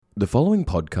The following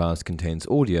podcast contains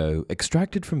audio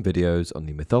extracted from videos on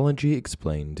the Mythology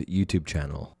Explained YouTube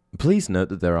channel. Please note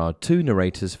that there are two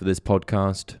narrators for this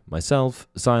podcast, myself,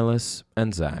 Silas,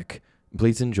 and Zach.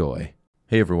 Please enjoy.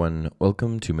 Hey everyone,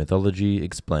 welcome to Mythology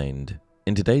Explained.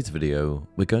 In today's video,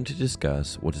 we're going to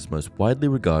discuss what is most widely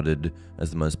regarded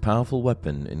as the most powerful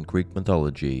weapon in Greek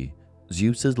mythology,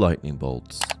 Zeus's lightning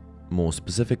bolts. More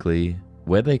specifically,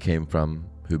 where they came from,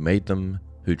 who made them,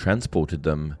 who transported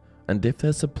them, and if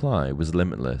their supply was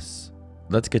limitless.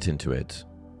 Let's get into it.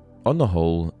 On the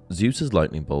whole, Zeus's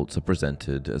lightning bolts are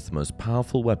presented as the most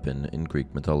powerful weapon in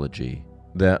Greek mythology.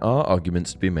 There are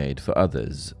arguments to be made for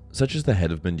others, such as the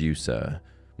head of Medusa,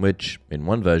 which, in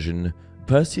one version,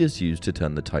 Perseus used to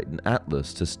turn the Titan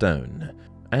Atlas to stone,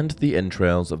 and the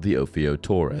entrails of the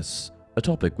Ophiotaurus, a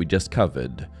topic we just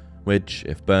covered, which,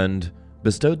 if burned,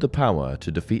 bestowed the power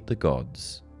to defeat the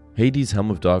gods. Hades' helm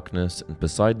of darkness and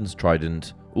Poseidon's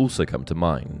trident also come to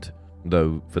mind,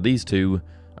 though for these two,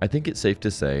 I think it's safe to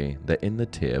say they're in the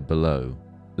tier below.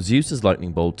 Zeus's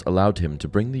lightning bolt allowed him to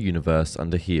bring the universe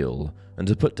under heel and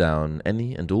to put down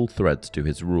any and all threats to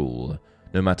his rule,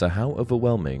 no matter how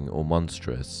overwhelming or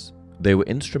monstrous. They were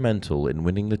instrumental in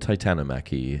winning the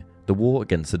Titanomachy, the war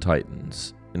against the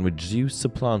Titans, in which Zeus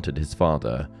supplanted his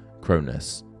father,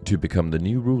 Cronus, to become the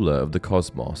new ruler of the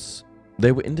cosmos.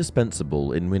 They were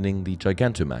indispensable in winning the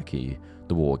Gigantomachy,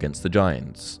 the war against the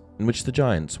giants, in which the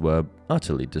giants were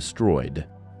utterly destroyed.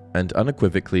 And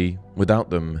unequivocally, without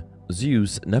them,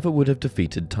 Zeus never would have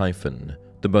defeated Typhon,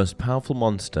 the most powerful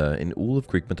monster in all of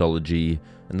Greek mythology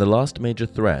and the last major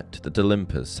threat that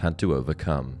Olympus had to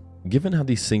overcome. Given how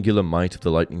the singular might of the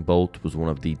lightning bolt was one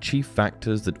of the chief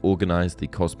factors that organized the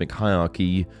cosmic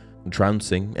hierarchy,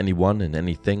 trouncing anyone and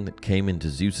anything that came into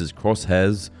Zeus's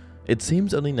crosshairs, it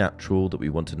seems only natural that we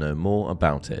want to know more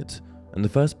about it, and the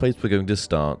first place we're going to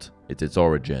start is its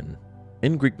origin.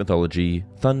 In Greek mythology,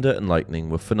 thunder and lightning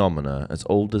were phenomena as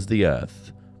old as the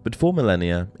earth, but for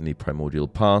millennia in the primordial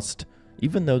past,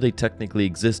 even though they technically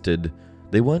existed,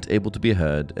 they weren't able to be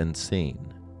heard and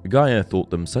seen. Gaia thought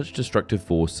them such destructive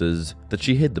forces that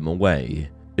she hid them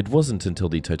away. It wasn't until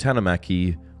the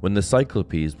Titanomachy, when the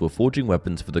Cyclopes were forging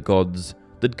weapons for the gods,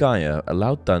 that Gaia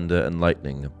allowed thunder and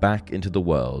lightning back into the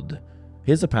world.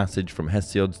 Here's a passage from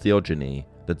Hesiod's Theogony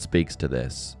that speaks to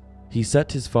this. He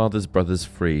set his father's brothers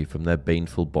free from their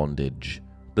baneful bondage,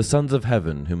 the sons of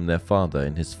heaven whom their father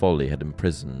in his folly had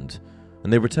imprisoned,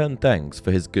 and they returned thanks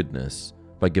for his goodness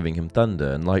by giving him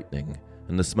thunder and lightning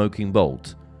and the smoking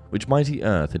bolt, which mighty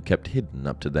earth had kept hidden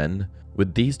up to then.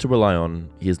 With these to rely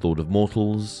on, he is lord of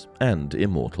mortals and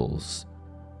immortals.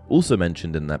 Also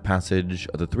mentioned in that passage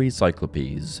are the three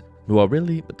Cyclopes, who are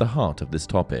really at the heart of this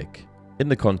topic. In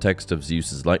the context of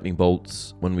Zeus's lightning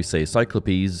bolts, when we say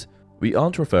Cyclopes, we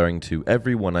aren't referring to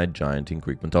every one-eyed giant in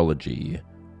Greek mythology.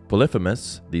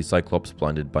 Polyphemus, the Cyclops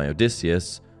blinded by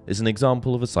Odysseus, is an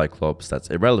example of a Cyclops that's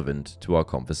irrelevant to our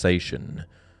conversation.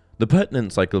 The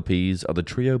pertinent Cyclopes are the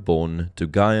trio born to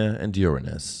Gaia and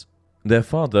Uranus. Their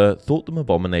father thought them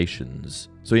abominations,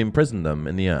 so he imprisoned them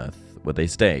in the earth, where they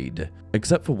stayed,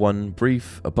 except for one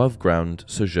brief above-ground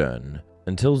sojourn,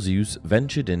 until Zeus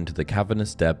ventured into the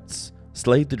cavernous depths,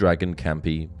 slayed the dragon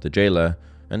Campi, the jailer,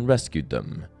 and rescued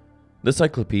them. The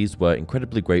Cyclopes were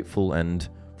incredibly grateful and,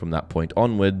 from that point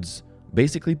onwards,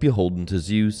 basically beholden to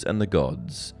Zeus and the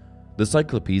gods. The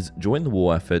Cyclopes joined the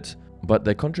war effort, but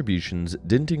their contributions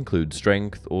didn't include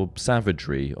strength or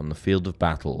savagery on the field of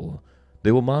battle.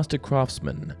 They were master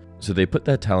craftsmen, so they put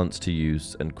their talents to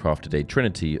use and crafted a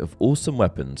trinity of awesome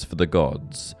weapons for the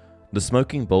gods: the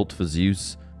smoking bolt for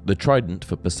Zeus, the trident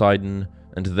for Poseidon,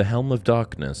 and the helm of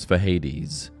darkness for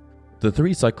Hades. The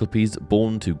three Cyclopes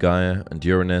born to Gaia and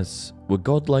Uranus were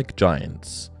godlike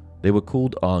giants. They were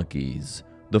called Arges,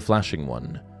 the flashing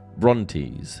one,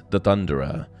 Brontes, the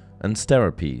thunderer, and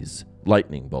Steropes,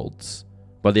 lightning bolts.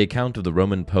 By the account of the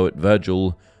Roman poet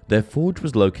Virgil, their forge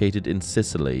was located in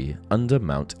Sicily, under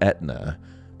Mount Etna,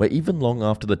 where even long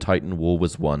after the Titan War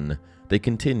was won, they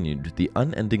continued the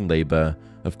unending labor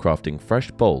of crafting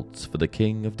fresh bolts for the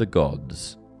king of the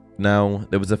gods. Now,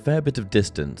 there was a fair bit of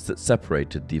distance that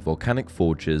separated the volcanic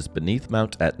forges beneath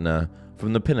Mount Etna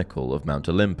from the pinnacle of Mount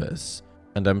Olympus,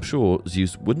 and I'm sure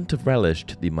Zeus wouldn't have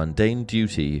relished the mundane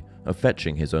duty of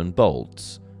fetching his own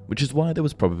bolts, which is why there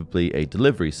was probably a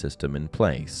delivery system in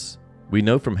place. We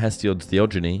know from Hesiod's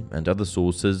Theogony and other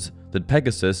sources that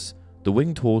Pegasus, the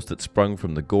winged horse that sprung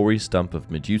from the gory stump of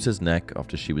Medusa's neck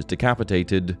after she was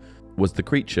decapitated, was the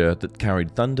creature that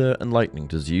carried thunder and lightning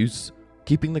to Zeus,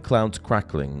 keeping the clouds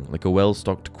crackling like a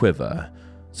well-stocked quiver,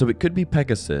 so it could be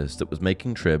Pegasus that was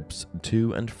making trips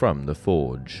to and from the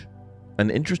forge. An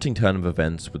interesting turn of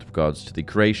events with regards to the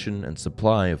creation and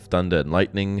supply of thunder and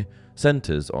lightning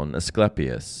centers on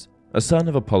Asclepius, a son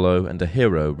of Apollo and a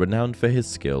hero renowned for his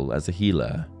skill as a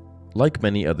healer. Like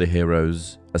many other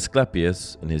heroes,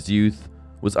 Asclepius, in his youth,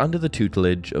 was under the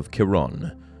tutelage of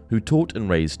Chiron, who taught and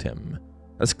raised him.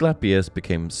 Asclepius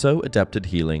became so adept at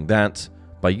healing that,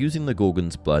 by using the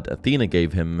Gorgon's blood Athena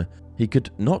gave him, he could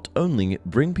not only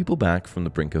bring people back from the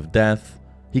brink of death,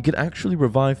 he could actually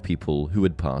revive people who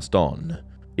had passed on.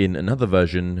 In another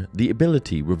version, the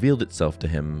ability revealed itself to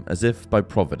him as if by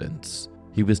providence.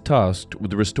 He was tasked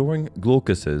with restoring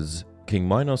Glaucus's, King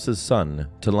Minos' son,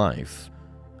 to life.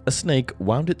 A snake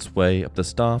wound its way up the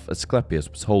staff Asclepius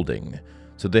was holding,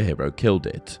 so the hero killed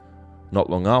it. Not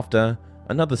long after,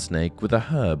 another snake with a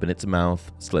herb in its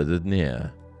mouth slithered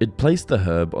near. It placed the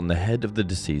herb on the head of the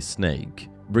deceased snake,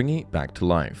 bringing it back to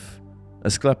life.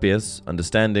 Asclepius,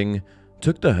 understanding,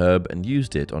 took the herb and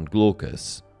used it on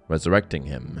Glaucus, resurrecting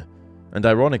him. And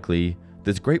ironically,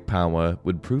 this great power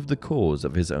would prove the cause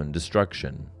of his own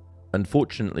destruction.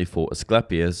 Unfortunately for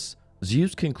Asclepius,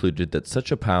 Zeus concluded that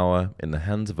such a power, in the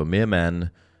hands of a mere man,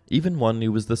 even one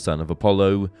who was the son of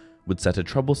Apollo, would set a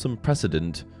troublesome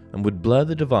precedent and would blur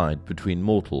the divide between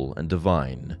mortal and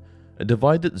divine, a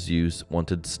divide that Zeus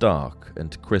wanted stark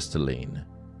and crystalline.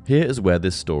 Here is where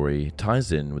this story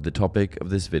ties in with the topic of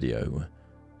this video.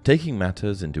 Taking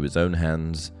matters into his own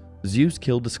hands, Zeus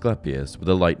killed Asclepius with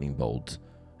a lightning bolt,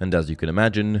 and as you can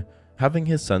imagine, having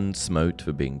his son smote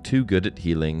for being too good at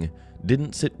healing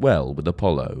didn't sit well with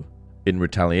Apollo. In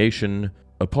retaliation,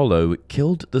 Apollo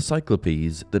killed the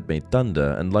Cyclopes that made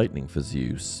thunder and lightning for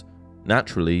Zeus.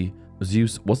 Naturally,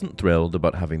 Zeus wasn't thrilled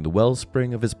about having the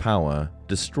wellspring of his power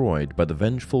destroyed by the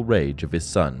vengeful rage of his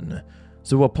son,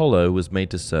 so Apollo was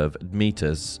made to serve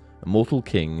Admetus, a mortal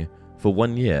king, for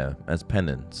 1 year as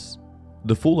penance.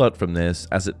 The fallout from this,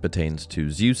 as it pertains to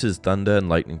Zeus's thunder and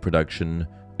lightning production,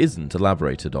 isn't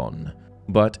elaborated on,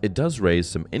 but it does raise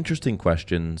some interesting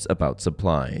questions about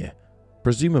supply.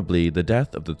 Presumably, the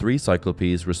death of the 3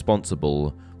 Cyclopes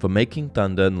responsible for making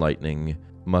thunder and lightning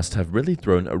must have really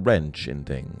thrown a wrench in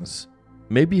things.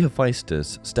 Maybe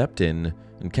Hephaestus stepped in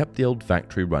and kept the old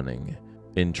factory running.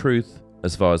 In truth,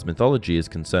 as far as mythology is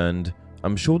concerned,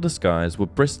 I'm sure the skies were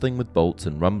bristling with bolts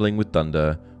and rumbling with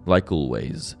thunder, like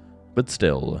always. But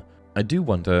still, I do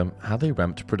wonder how they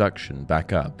ramped production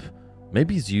back up.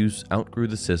 Maybe Zeus outgrew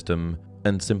the system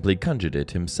and simply conjured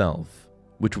it himself,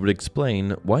 which would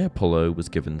explain why Apollo was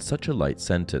given such a light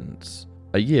sentence.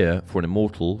 A year for an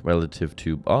immortal relative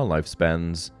to our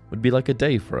lifespans would be like a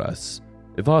day for us.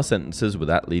 If our sentences were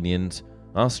that lenient,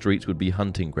 our streets would be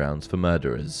hunting grounds for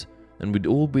murderers, and we'd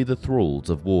all be the thralls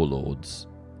of warlords.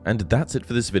 And that's it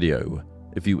for this video.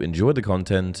 If you enjoy the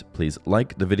content, please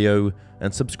like the video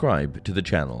and subscribe to the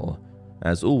channel.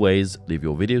 As always, leave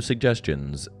your video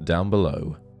suggestions down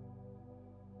below.